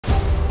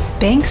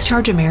Banks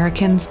charge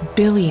Americans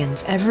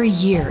billions every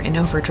year in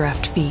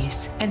overdraft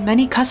fees, and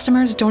many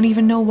customers don't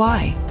even know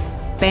why.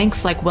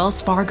 Banks like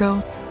Wells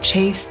Fargo,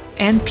 Chase,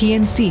 and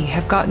PNC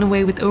have gotten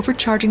away with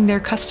overcharging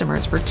their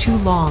customers for too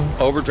long.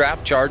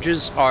 Overdraft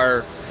charges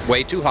are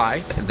way too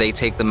high. They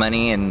take the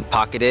money and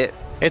pocket it.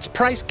 It's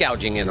price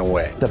gouging in a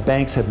way. The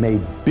banks have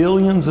made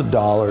billions of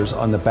dollars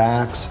on the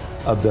backs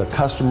of the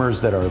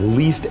customers that are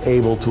least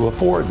able to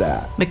afford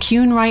that.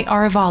 McCune, Wright,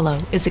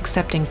 Arevalo is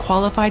accepting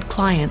qualified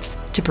clients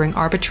to bring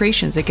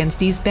arbitrations against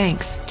these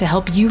banks to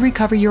help you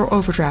recover your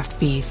overdraft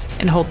fees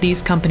and hold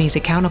these companies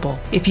accountable.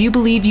 If you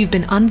believe you've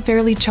been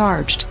unfairly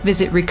charged,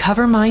 visit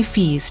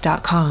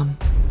recovermyfees.com.